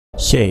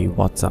Hey,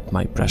 what's up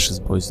my precious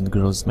boys and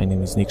girls, my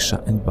name is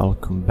Niksha and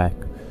welcome back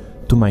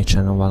to my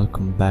channel,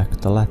 welcome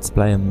back to Let's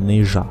Play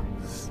Amnesia,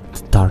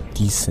 the Dark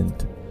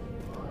Descent.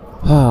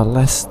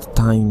 Last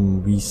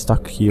time we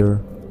stuck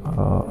here,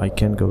 I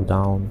can't go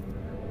down.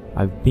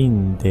 I've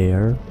been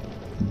there,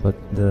 but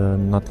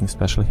nothing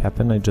special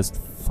happened. I just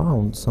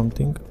found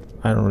something,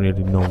 I don't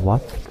really know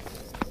what.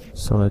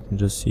 So let me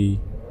just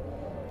see.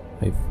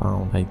 I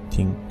found, I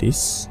think,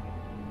 this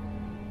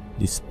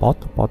pot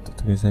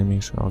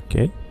examination.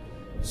 Okay,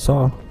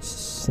 so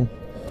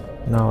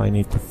now I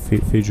need to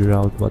figure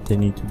out what I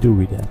need to do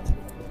with that.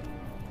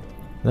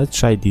 Let's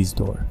try this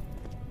door.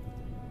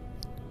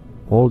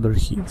 Older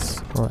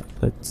heels. Alright,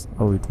 let's.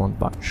 Oh, it won't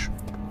budge.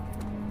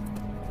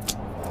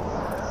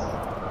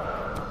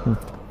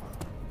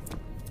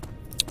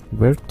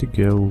 Where to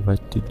go?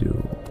 What to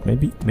do?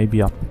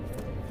 Maybe up.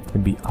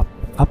 Maybe up.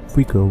 Up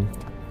we go.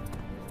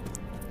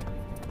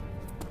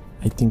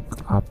 I think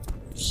up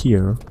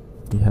here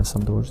we have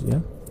some doors,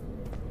 yeah?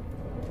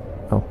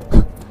 Oh,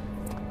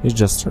 it's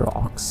just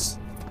rocks.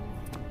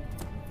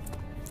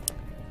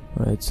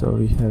 Alright, so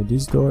we have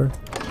this door.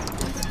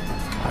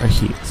 Our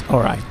heels.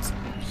 Alright.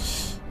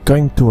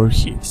 Going to our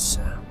heels.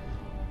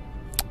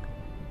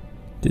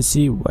 To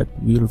see what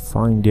we'll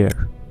find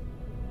there.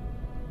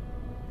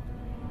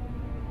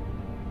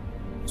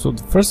 So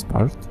the first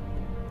part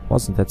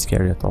wasn't that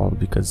scary at all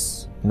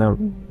because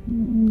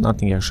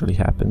nothing actually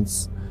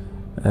happens.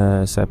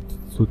 Except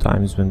 2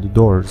 times when the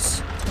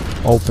doors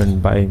open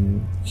by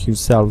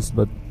themselves,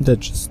 but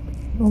that's just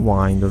a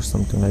wind or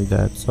something like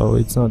that, so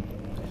it's not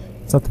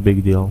a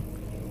big deal.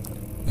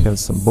 We have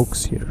some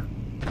books here.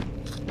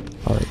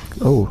 Alright,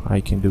 oh,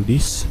 I can do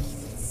this.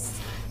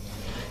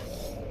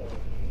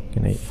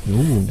 Can I?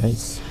 Ooh,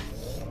 nice.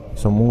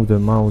 So move the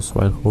mouse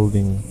while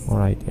holding.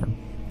 Alright, yeah,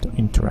 to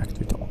interact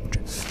with the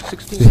objects.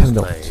 16th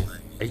May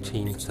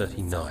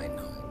 1839.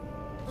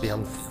 The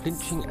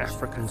unflinching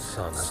African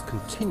sun has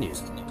continued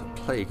to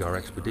plague our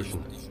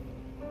expedition,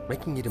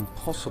 making it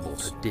impossible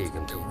to dig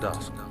until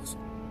dusk.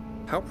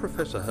 How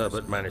Professor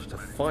Herbert managed to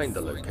find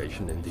the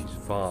location in these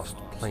vast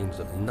plains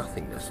of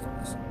nothingness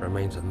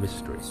remains a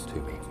mystery to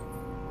me.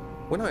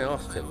 When I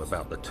asked him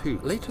about the two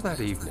later that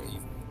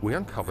evening, we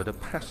uncovered a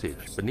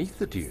passage beneath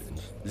the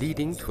dunes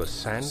leading to a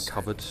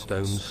sand-covered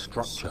stone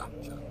structure.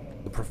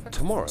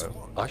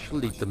 Tomorrow, I shall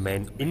lead the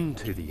men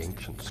into the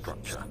ancient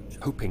structure,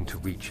 hoping to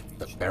reach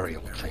the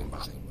burial chamber,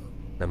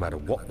 no matter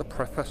what the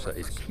professor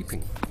is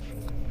keeping.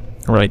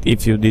 Alright,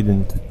 if you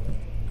didn't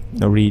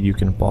read, you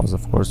can pause,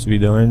 of course,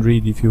 video and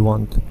read if you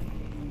want.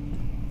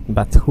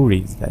 But who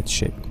reads that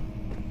shit?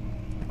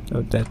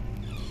 So that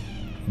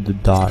the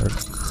dark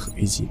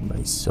is in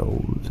my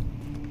soul.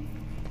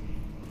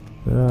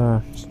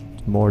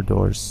 More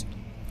doors.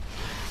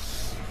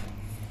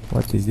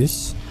 What is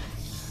this?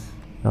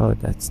 Oh,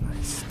 that's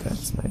nice,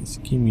 that's nice.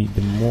 Give me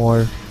the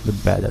more, the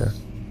better.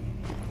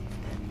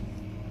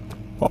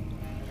 Oh.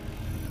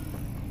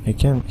 I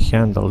can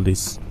handle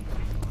this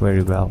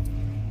very well.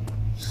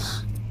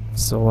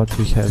 So what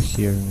we have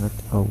here, not...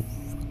 oh,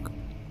 fuck.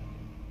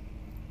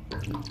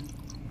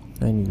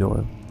 I need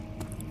oil.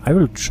 I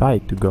will try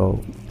to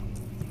go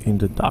in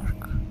the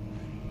dark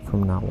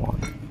from now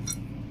on.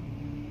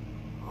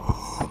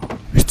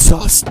 It's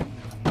us!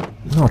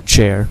 Not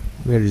chair.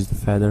 Where is the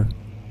feather?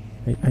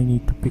 I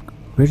need to pick...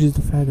 Where is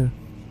the feather?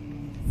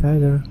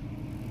 Feather.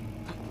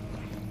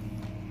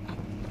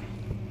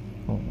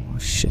 Oh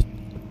shit.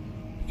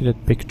 Look at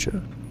that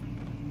picture.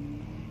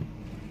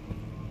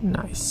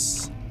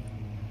 Nice.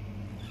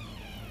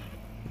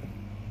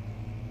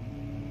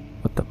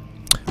 What the...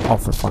 oh,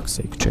 for fuck's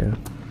sake, chair.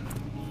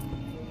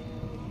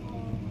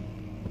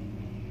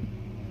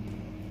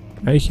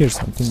 I hear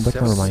something, but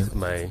never mind.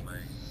 May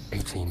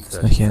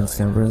My hands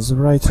never as a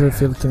writer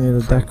feel to me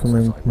to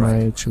document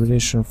my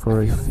tribulation,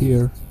 for I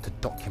fear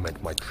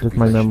that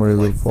my memory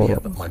will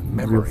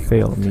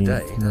fail me. In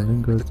a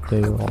lingered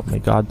day. Oh my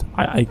god,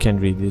 I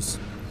can't read this.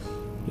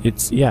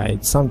 It's, yeah,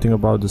 it's something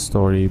about the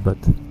story, but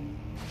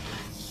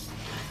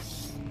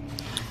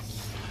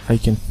I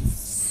can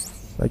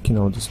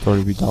know the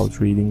story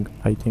without reading,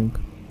 I think.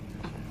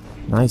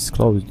 Nice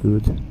clothes,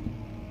 dude.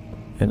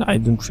 And I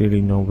don't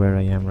really know where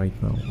I am right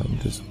now. I'm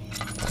just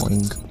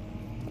going.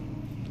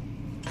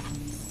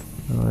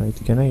 Alright,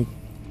 can I...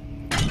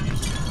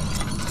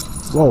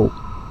 whoa!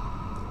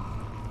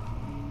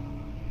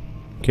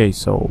 Okay,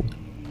 so...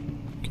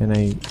 can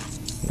I...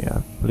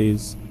 yeah,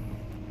 please.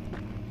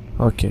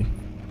 Okay.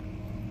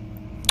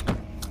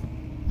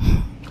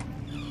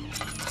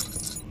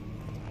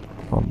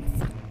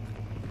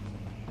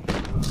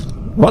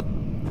 What?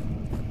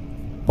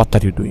 What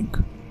are you doing?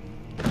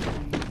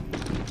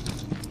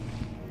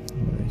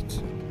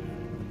 Alright.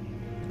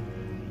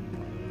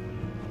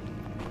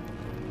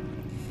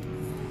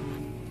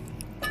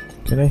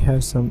 Can I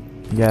have some...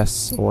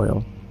 yes,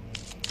 oil.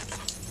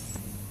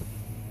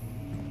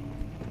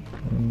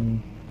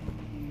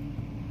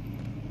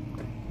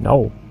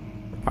 No.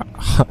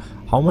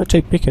 How much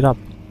I pick it up?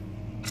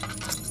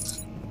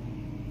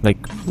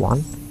 Like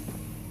 1?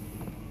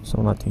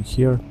 So nothing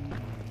here.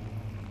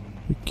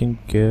 we can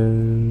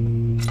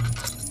go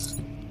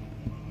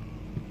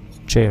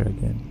chair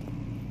again.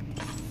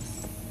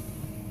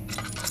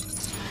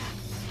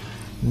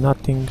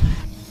 Nothing.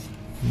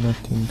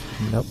 Nothing.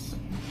 Nope.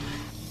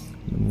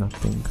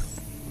 Nothing.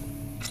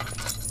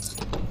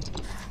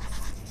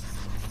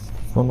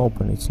 Don't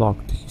open, it's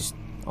locked.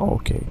 Oh,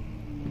 okay.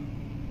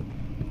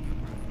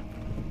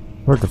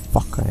 Where the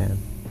fuck I am?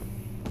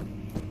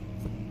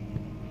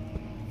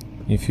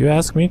 If you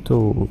ask me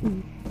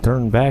to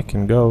turn back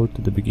and go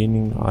to the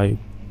beginning, I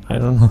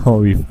don't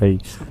know if I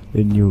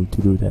knew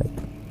to do that.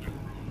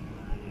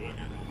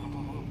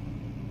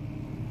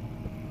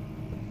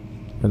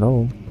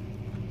 Hello?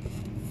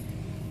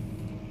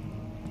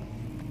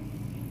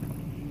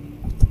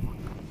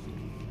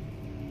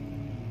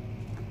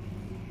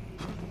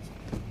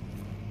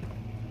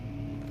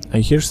 I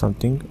hear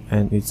something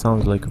and it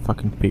sounds like a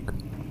fucking pig.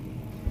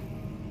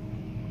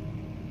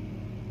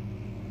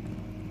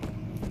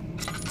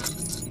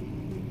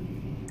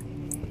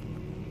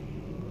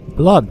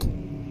 Blood!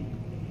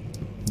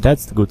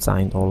 That's the good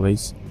sign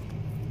always.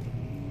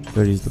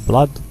 Where is the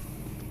blood?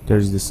 There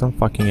is some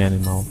fucking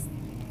animal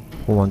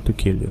who want to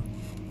kill you.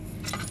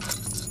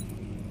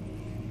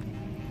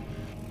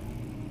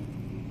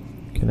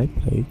 Can I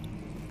play?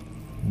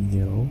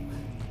 No.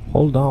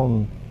 Hold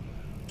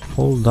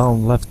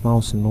down left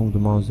mouse and move the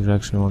mouse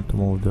direction you want to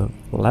move the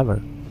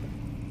lever.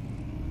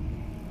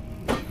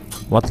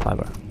 What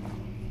lever?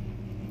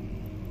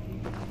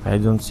 I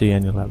don't see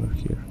any lever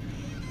here.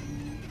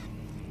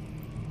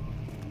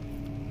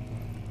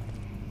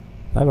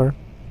 Lever?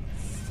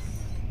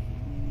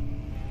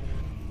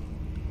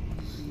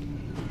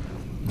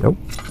 Nope.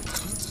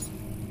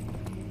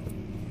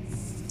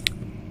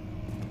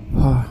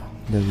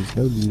 There is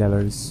no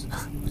levers.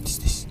 What is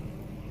this?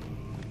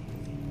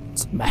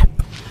 It's a map.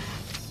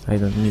 I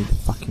don't need a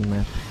fucking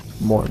map.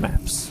 More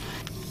maps.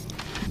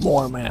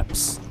 More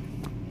maps.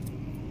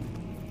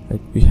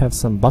 Right, we have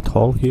some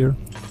butthole here.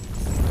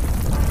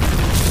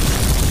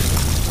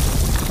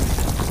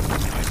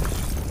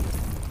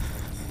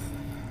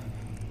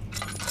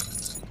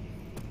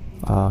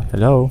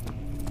 Hello?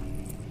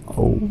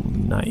 Oh,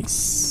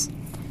 nice.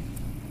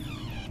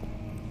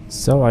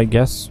 So I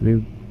guess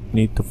we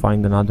need to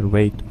find another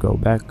way to go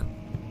back.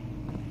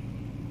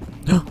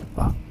 Oh,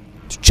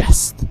 the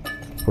chest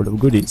for the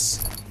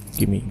goodies.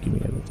 Give me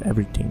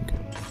everything.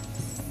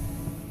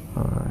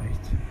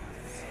 Alright.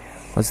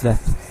 What's that?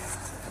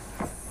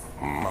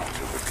 Much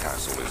of the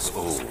castle is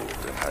old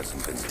and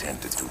hasn't been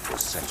tended to for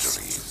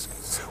centuries.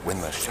 When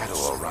the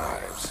shadow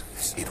arrives,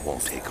 it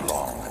won't take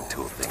long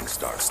until things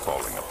start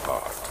falling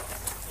apart.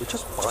 We're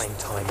just buying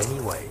time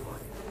anyway.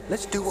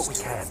 Let's do what we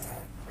can.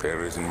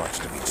 There isn't much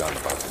to be done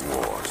about the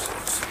wars.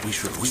 We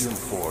should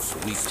reinforce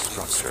weak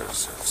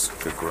structures.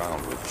 The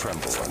ground will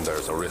tremble and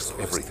there's a risk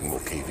everything will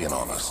cave in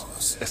on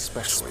us,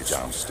 especially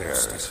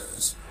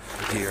downstairs.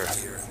 Here,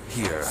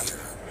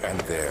 and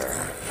there.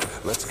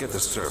 Let's get the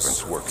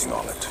servants working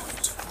on it.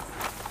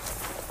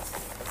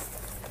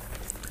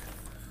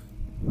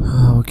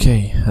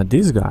 Okay,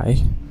 this guy,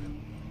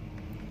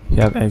 he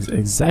has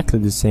exactly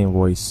the same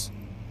voice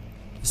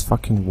as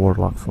fucking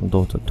Warlock from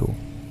Dota 2.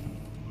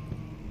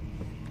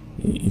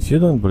 If you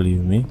don't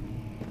believe me,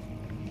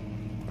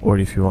 or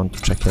if you want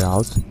to check it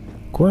out,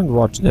 go and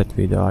watch that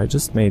video. I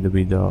just made a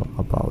video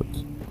about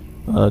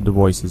the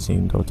voices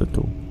in Dota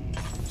 2.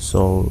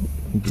 So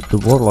the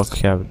Warlock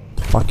have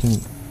the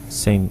fucking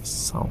same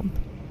sound.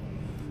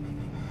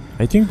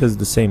 I think that's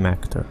the same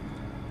actor.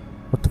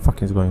 What the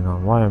fuck is going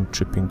on? Why am I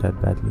tripping that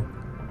badly?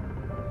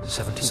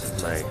 17th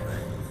of May,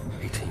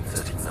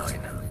 1839.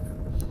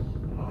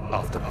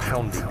 After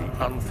pounding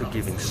the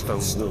unforgiving stone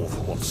wall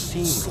for what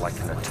seemed like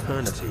an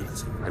eternity,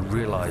 I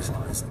realized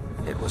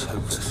it was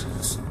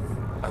hopeless.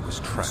 I was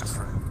trapped.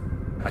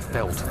 I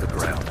fell to the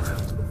ground,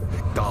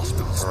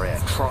 gasping for air,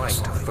 trying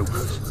to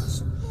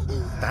focus.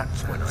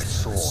 That's when I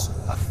saw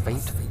a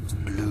faint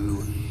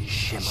blue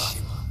shimmer.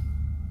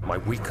 My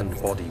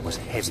weakened body was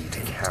heavy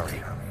to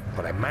carry,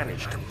 but I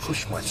managed to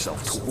push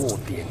myself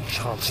toward the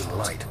enchanting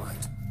light.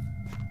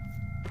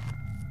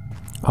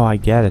 Oh, I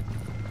get it.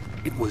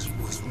 It was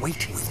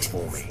waiting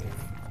for me.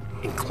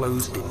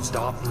 Enclosed in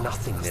dark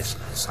nothingness,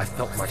 I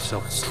felt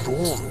myself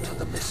drawn to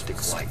the mystic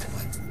light.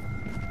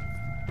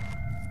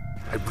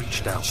 I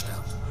reached out,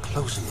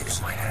 closing it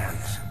in my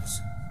hands.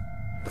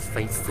 The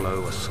faint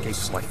glow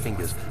escaped my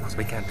fingers and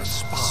began to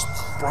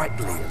spark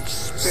brightly and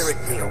spirit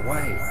me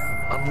away,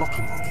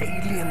 unlocking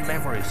alien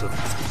memories of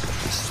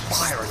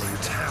spiraling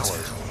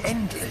towers,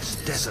 endless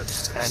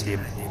deserts, and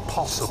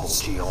impossible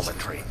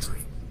geometry.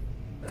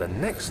 The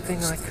next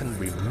thing I can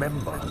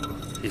remember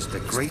is the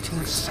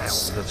grating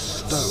sound of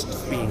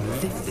stone being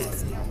lifted,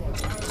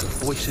 the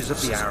voices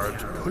of the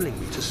Arabs pulling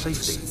me to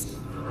safety,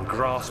 and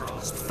grasped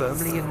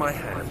firmly in my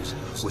hands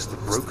was the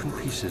broken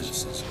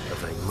pieces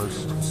of a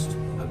most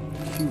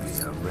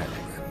peculiar relic.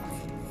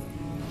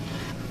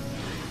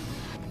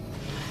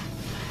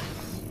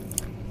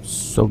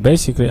 So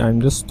basically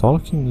I'm just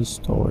talking the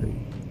story.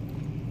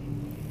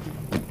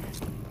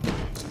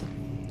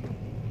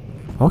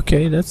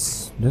 Okay,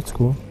 that's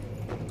cool.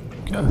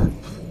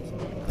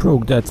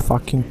 broke that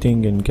fucking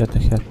thing and get the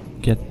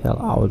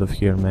hell out of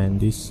here, man.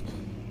 This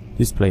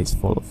place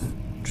full of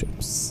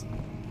trips.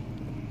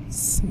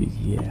 So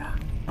yeah.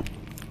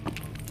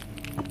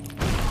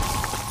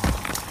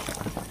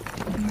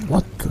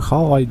 What?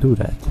 How I do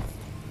that?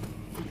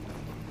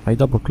 I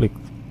double click.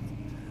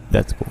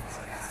 That's cool.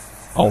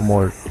 Oh,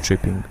 more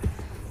tripping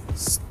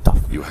stuff.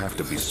 You have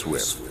to be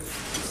swift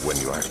when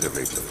you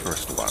activate the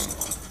first one.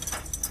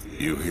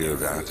 You hear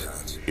that?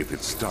 If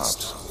it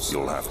stops,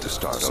 you'll have to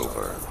start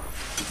over.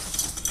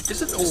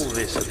 Isn't all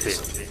this a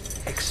bit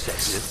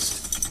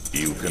excessive?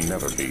 You can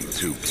never be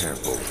too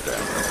careful,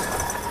 then.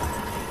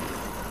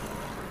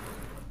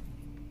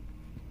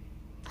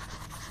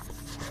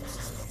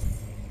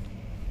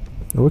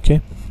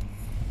 Okay.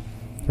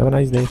 Have a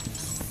nice day.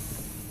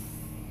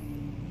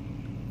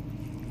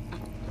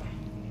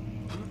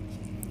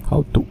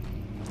 How to?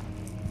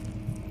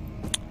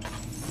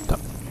 Stop.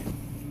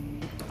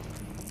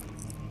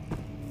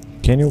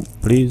 Can you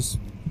please?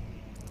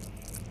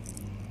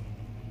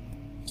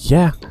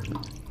 Yeah,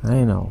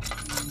 I know.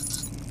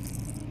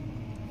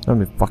 Don't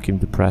be fucking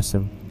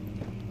depressive.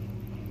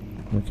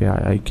 Okay,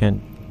 I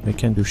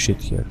can't do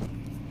shit here.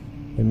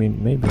 I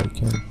mean, maybe I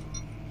can.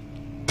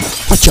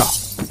 Hacha!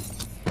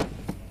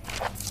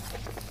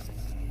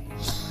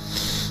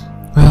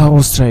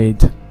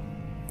 Austrade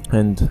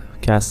and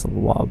Castle.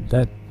 Wow,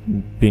 that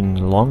been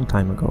a long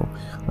time ago.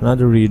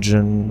 Another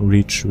region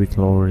rich with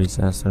lore is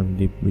nestled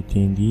deep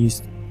within the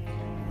East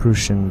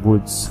Prussian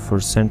woods. For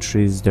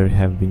centuries there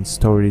have been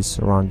stories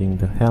surrounding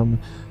the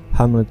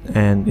hamlet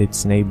and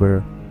its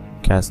neighbor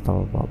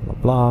castle, blah blah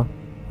blah.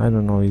 I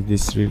don't know if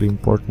this is really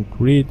important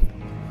to read,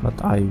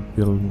 but I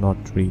will not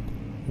read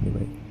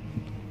anyway.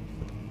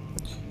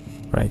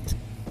 Right.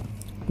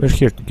 We're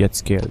here to get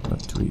scared, not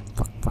to read.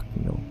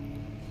 Fucking no.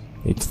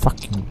 It's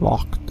fucking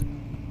locked.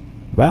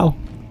 Well,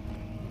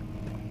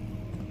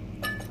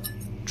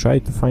 try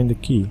to find the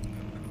key.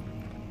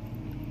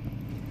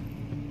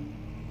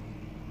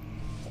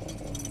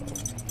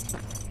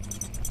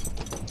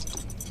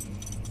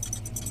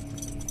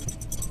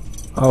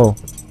 Oh,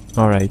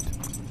 alright.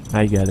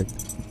 I get it.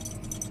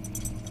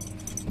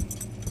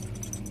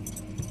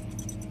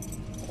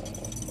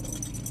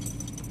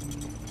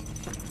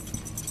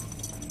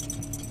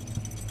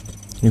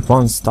 If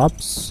one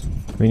stops,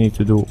 we need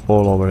to do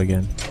all over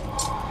again.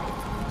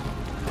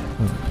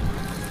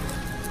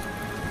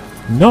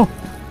 No!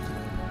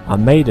 I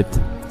made it!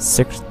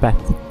 Secret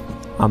path.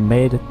 I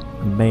made it.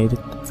 I made it.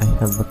 I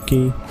have a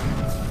key.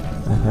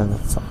 I have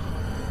it. So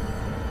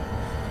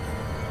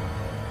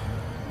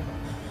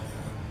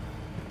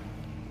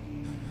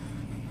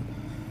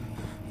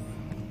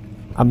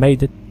I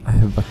made it. I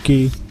have a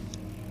key.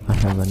 I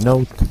have a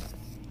note,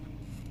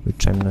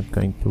 which I'm not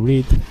going to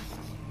read.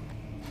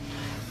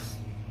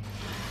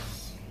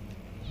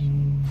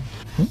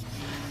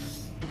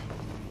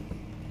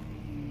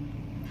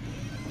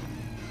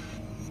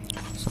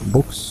 Some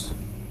books.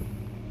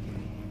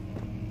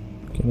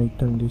 Can I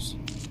turn this?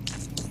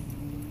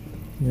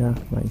 Yeah,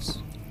 nice.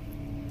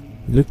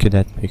 Look at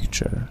that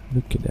picture.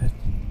 Look at that.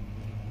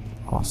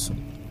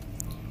 Awesome.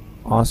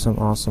 Awesome,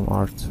 awesome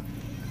art.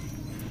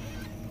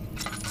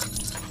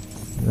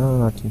 No,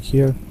 nothing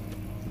here.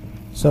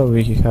 So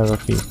we have a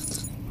key.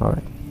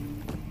 Alright.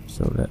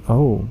 So that...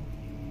 oh!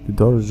 The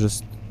door is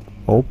just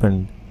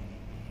opened.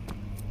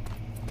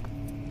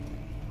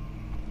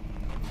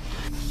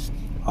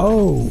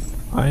 Oh!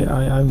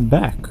 I'm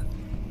back.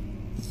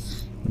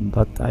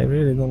 But I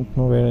really don't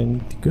know where I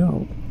need to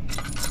go.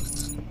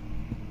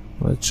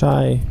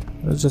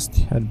 Let's just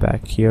head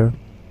back here.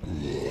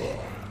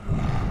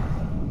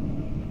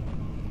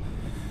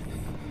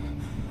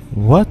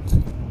 What?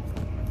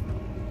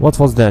 What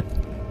was that?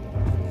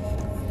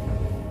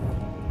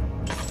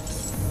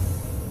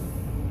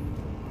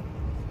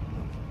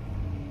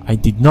 I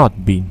did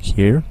not been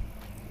here.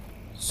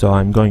 So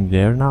I'm going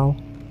there now.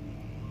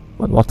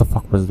 What the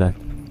fuck was that?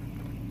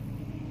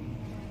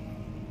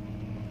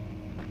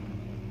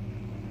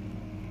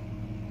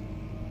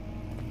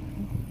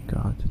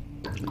 God.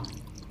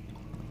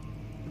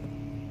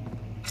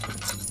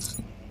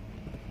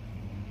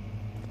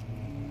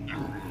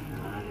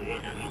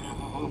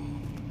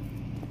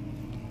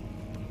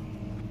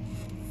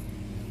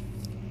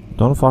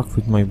 Don't fuck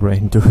with my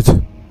brain,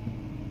 dude.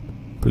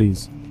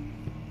 Please.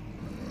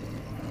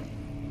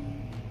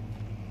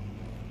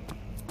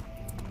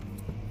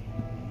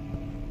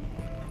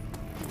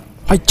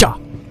 Hiya!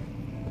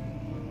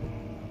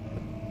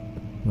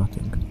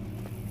 Nothing.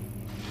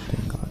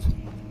 Thank God.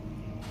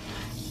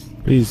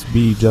 Please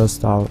be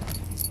just out.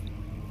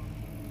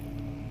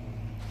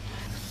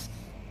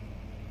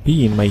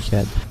 Be in my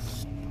head.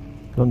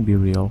 Don't be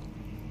real.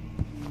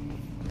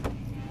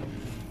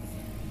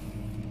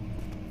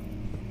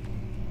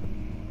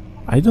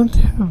 I don't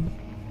have...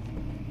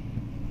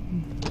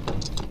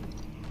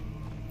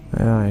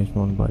 yeah, it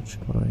won't budge.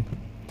 Alright.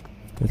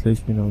 At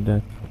least we know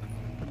that.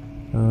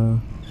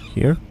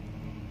 Here?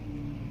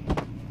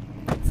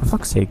 For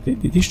fuck's sake,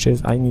 these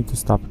chairs, I need to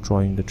stop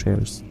drawing the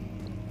chairs.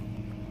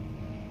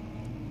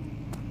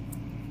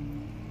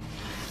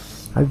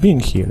 I've been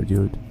here,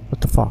 dude.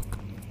 What the fuck?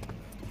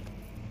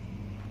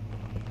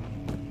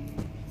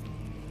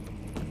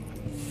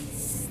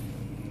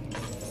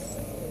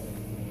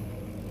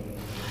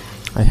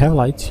 I have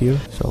lights here,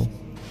 so...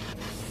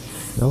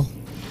 No?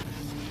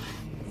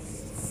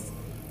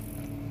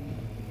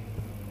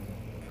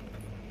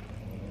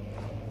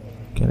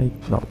 Can I...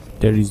 No,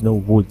 there is no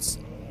woods.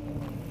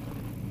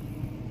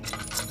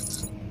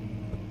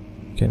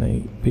 Can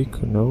I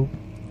pick? No.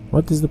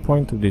 What is the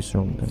point of this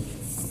room then?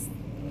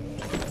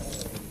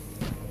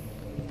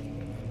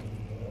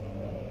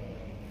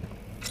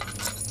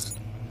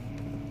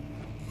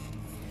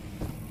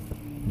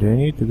 Do I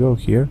need to go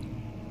here?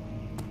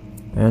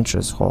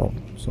 Entrance hall.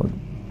 So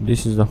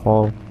this is the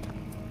hall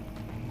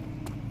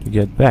to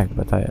get back,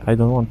 but I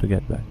don't want to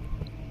get back.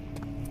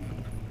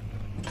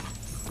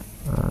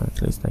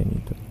 At least I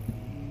need to.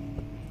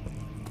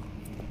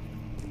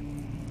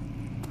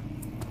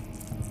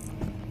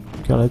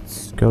 Okay,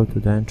 let's go to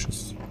the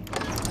entrance.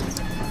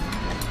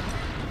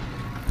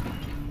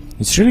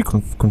 It's really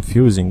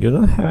confusing. You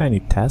don't have any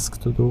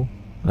task to do,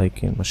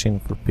 like in Machine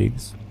for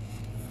Pigs.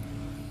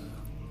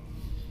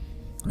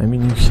 I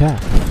mean, you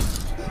have,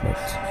 but...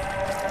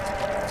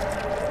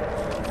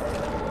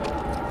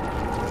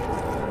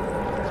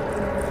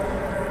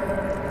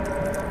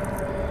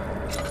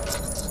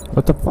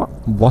 What the fuck?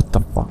 What the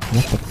fuck?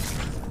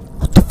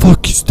 What the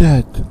fuck is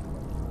that?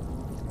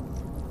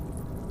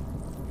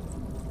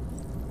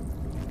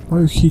 Why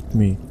you hit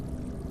me?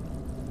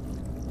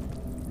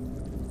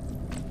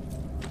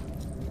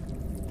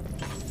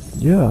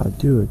 Yeah,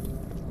 dude.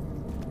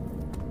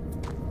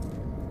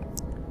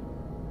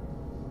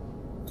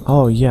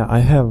 Oh yeah, I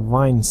have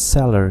wine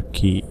cellar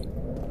key.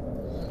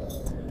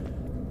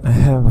 I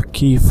have a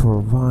key for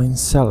wine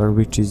cellar,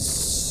 which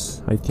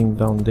is, I think,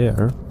 down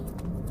there.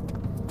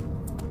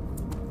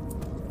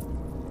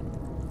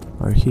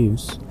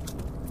 Archives.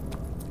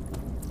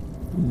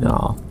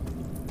 No,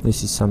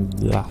 this is some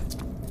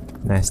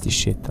nasty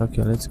shit.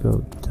 Okay, let's go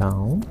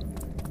down.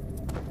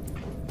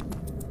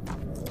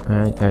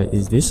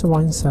 Is this a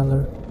wine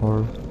cellar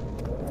or?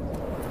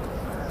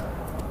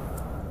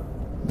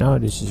 No,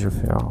 this is your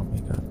fair. Oh my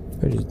god,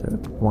 where is the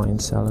wine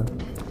cellar?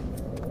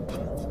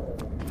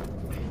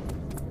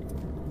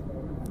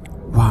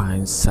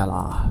 Wine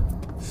cellar.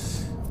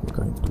 We're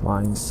going to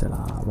wine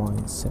cellar,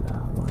 wine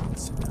cellar, wine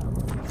cellar,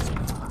 wine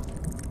cellar.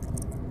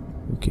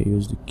 Okay,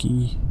 use the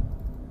key.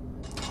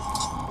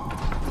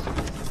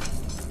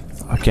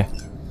 Okay,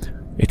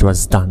 it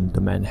was done.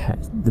 The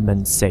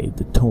man said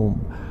the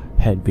tomb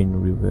had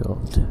been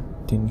revealed.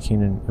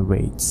 Tinkin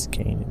awaits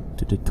Cain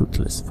to the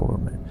toothless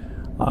foreman.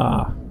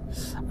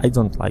 I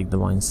don't like the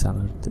wine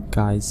cellar,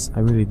 guys. I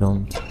really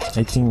don't.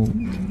 I think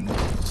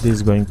this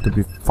is going to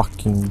be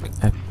fucking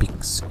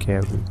epic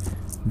scary.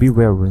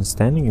 Beware, when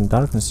standing in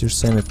darkness, your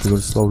sanity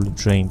will slowly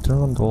drain. Turn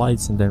on the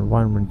lights in the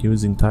environment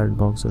using tired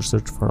box or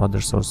search for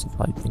other source of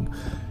lighting.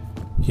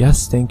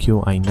 Yes, thank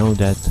you, I know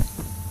that.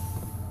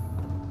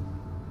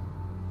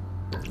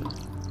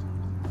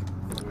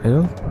 I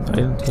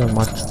don't have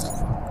much.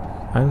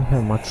 I don't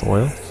have much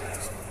oil.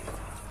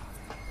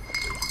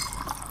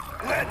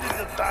 Where did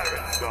the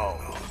Baron go?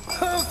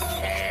 Who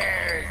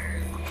cares?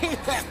 He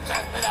left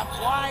us enough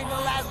wine to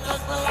last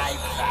us a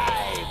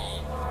lifetime.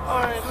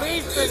 Or at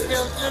least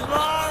until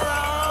tomorrow.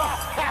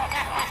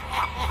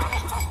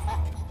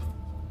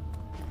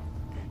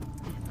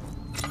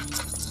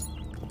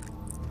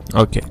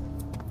 Okay.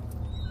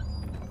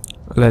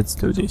 Let's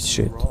do this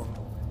shit. Oh,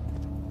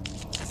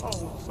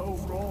 so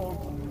wrong.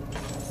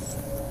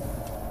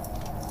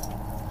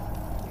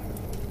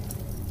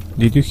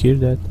 Did you hear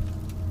that?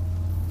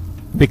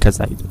 Because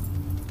I do.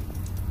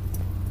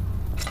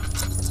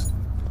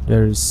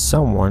 There is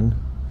someone.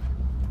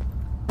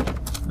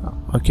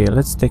 Okay,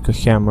 let's take a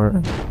hammer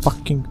and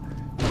fucking...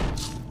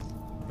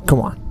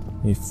 Come on.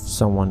 If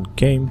someone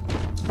came,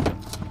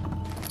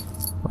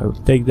 I will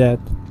take that.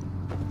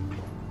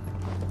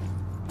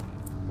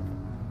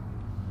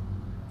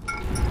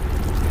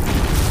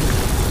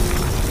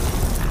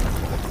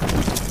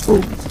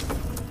 Oh,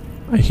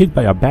 I hit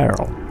by a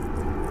barrel.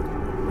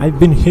 I've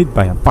been hit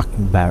by a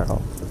fucking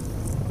barrel.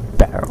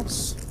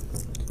 Barrels.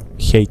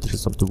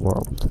 Haters of the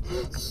world.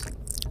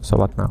 So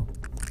what now?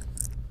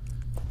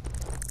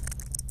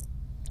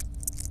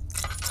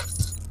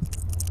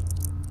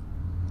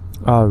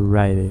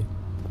 Alrighty.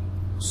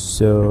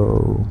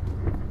 So...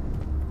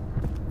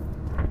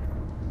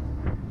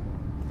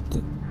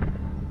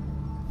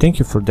 Thank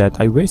you for that.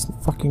 I wasted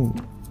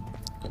fucking...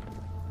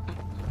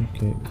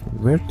 Okay,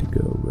 where to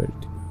go? Where to go?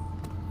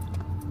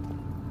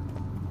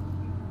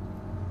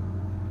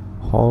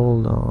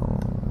 Hold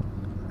on.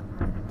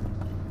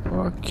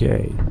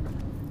 Okay.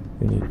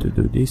 We need to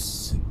do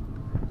this.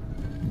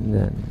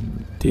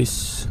 Then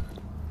this.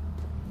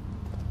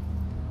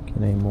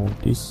 Can I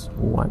move this?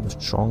 Oh, I'm a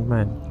strong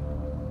man.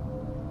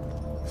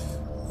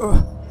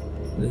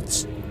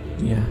 Let's,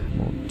 yeah,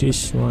 move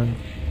this one.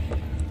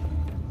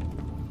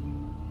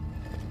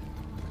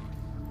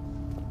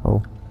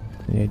 Oh,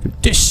 I need to do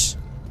this.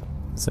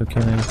 So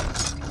can I?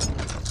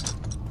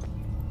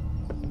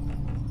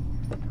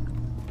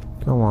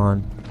 Come Come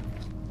on.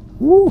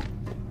 Woo!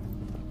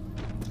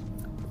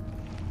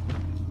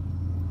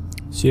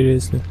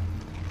 Seriously?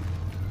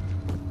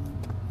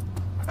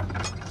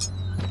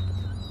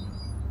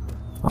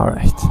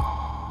 Alright.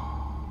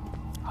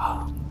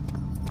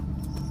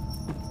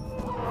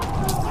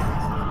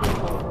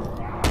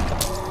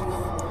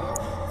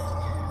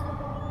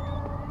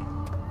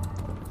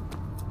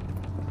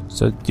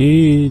 So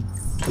do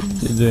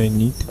I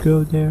need to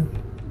go there?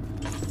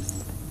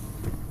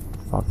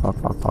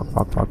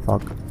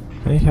 Fuck.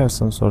 I have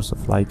some source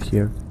of light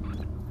here.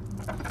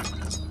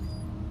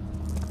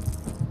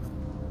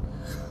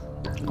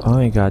 Oh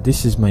my god,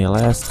 this is my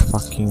last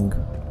fucking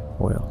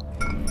oil.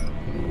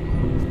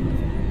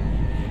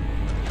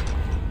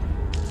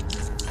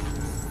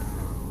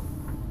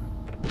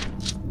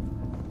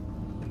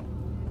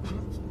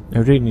 I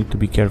really need to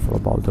be careful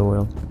about the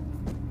oil.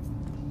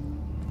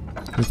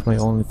 It's my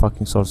only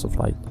fucking source of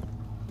light.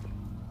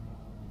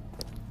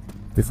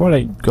 Before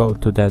I go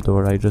to that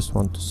door, I just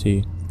want to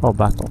see... Oh,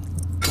 battle.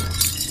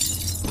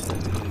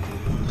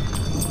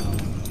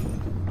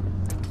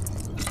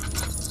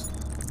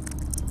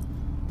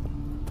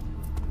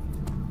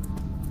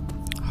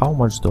 How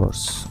much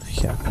doors I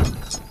have?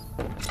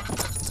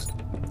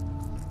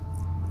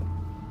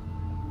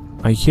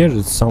 I hear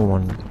that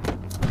someone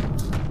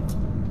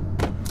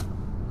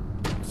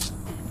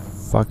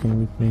fucking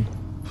with me.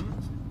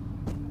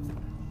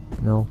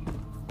 No.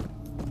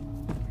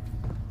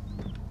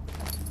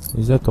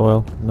 Is that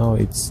oil? No,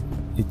 it's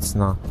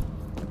not.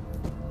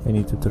 I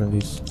need to turn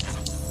this.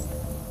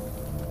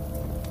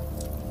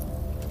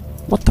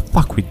 What the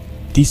fuck with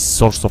this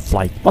source of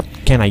light? What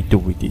can I do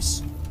with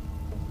this?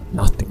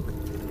 Nothing.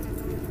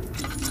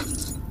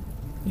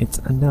 It's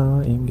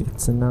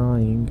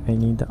annoying. I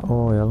need the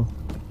oil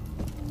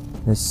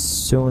as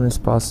soon as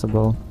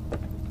possible.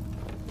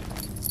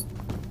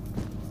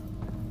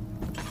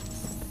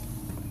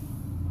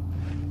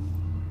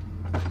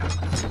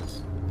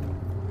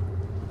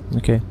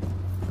 Okay.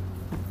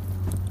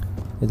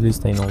 At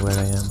least I know where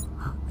I am.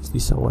 Is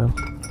this oil?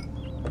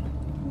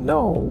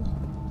 No!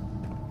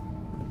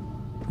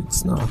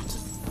 It's not.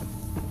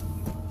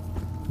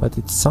 But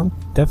it's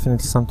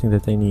definitely something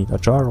that I need. A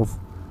jar of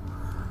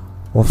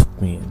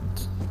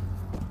mint.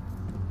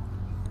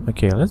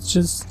 Okay, let's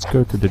just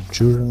go to the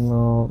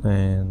journal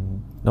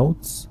and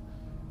notes.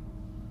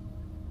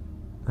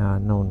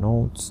 No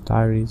notes,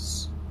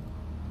 diaries.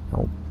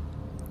 No.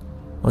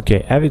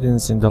 Okay,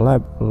 evidence in the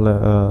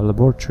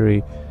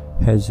laboratory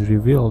has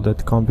revealed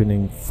that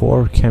combining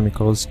 4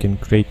 chemicals can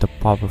create a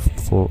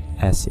powerful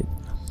acid.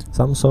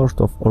 Some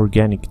sort of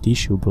organic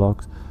tissue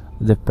blocks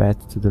the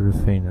path to the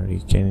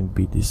refinery. Can it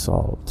be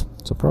dissolved?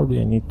 So probably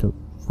I need to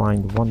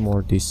find one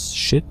more this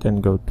shit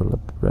and go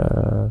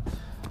to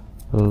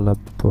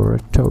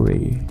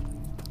laboratory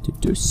to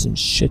do some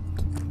shit.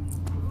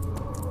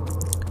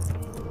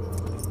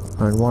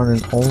 And one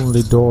and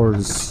only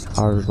doors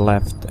are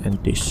left, and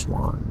this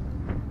one.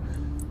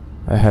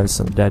 I have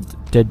some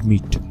dead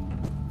meat,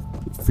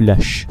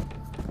 flesh.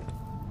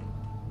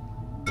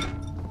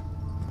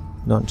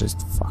 Not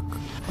just fuck.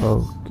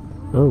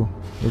 Oh,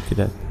 look at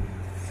that.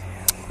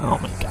 Oh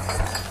my god.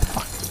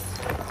 Fuck.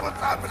 What's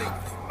happening?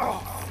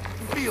 Oh,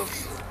 it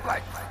feels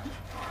like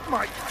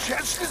my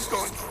chest is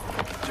going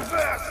to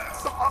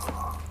burst.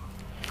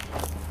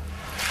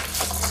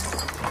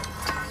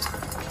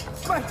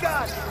 My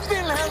god,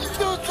 Wilhelm,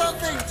 do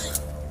something!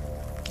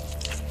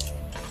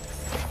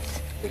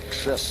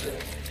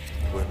 Excessive.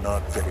 We're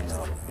not getting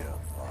out of here.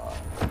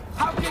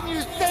 How can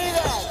you say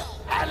that?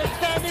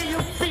 Alexander, you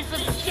piece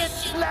of shit!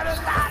 Let us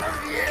out of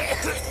here!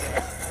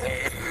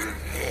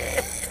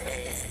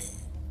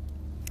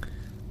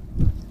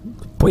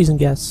 Poison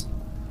gas.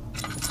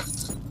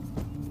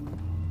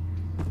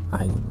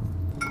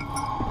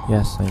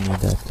 Yes, I need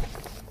that.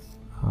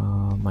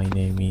 My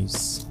name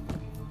is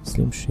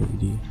Slim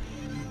Shady.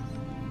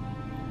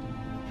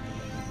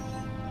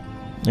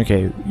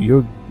 Okay,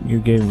 you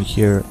gave me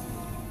here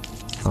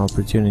an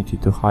opportunity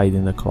to hide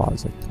in the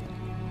closet.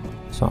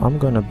 So I'm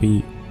gonna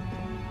be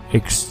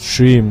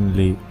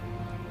extremely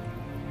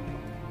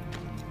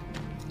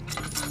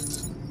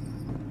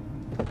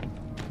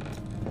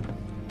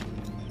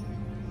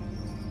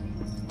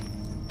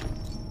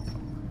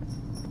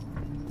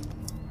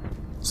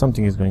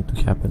something is going to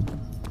happen.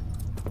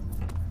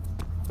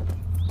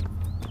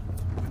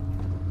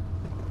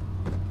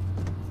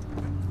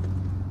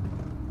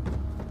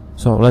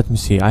 So let me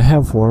see, I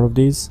have 4 of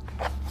these.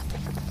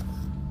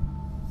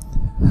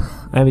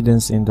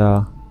 Evidence in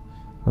the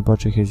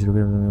laboratory has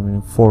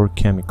revealed 4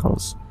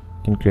 chemicals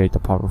can create a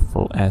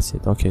powerful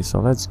acid. Okay, so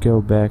let's go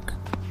back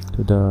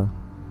to the...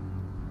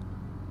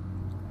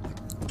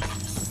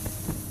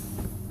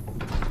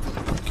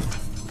 Okay,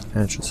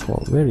 entrance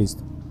hall. Where is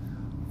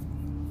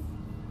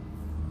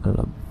the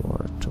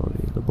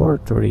laboratory?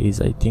 Laboratory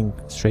is, I think,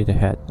 straight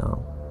ahead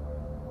now.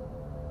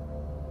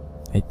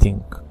 I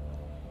think.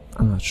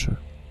 I'm not sure.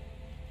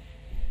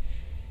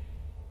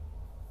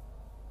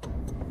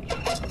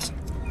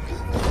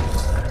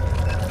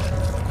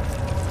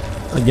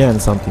 Again,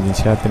 something is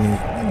happening.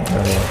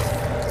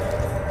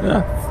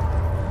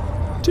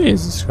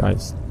 Jesus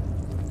Christ.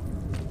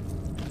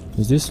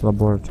 Is this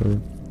laboratory?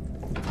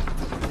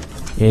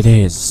 It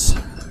is.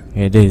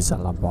 It is a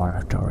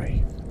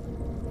laboratory.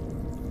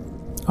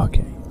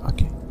 Okay,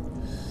 okay.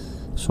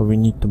 So we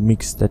need to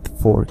mix that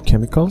 4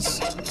 chemicals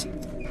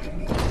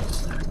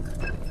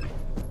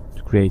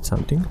to create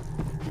something.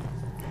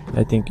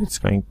 I think it's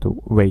going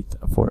to wait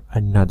for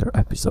another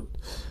episode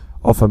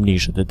of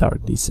Amnesia the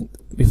Dark Descent,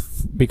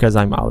 because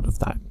I'm out of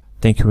time.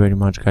 Thank you very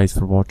much guys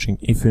for watching.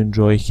 If you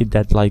enjoy, hit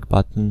that like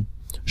button,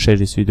 share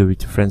this video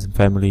with your friends and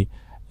family,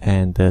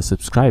 and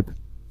subscribe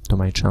to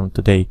my channel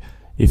today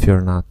if you're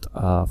not,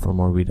 for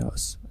more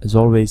videos. As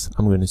always,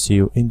 I'm gonna see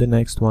you in the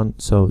next one,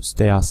 so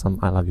stay awesome.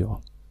 I love you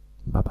all.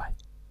 Bye bye.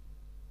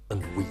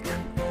 And weak.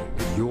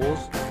 With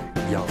yours,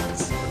 young and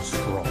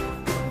strong.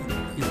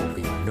 He will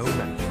be no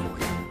match for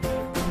you.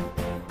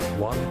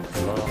 One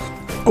last...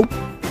 Oh!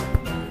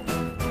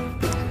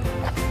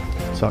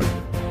 Sorry.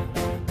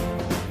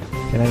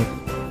 Can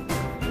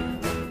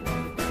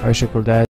I wish I could add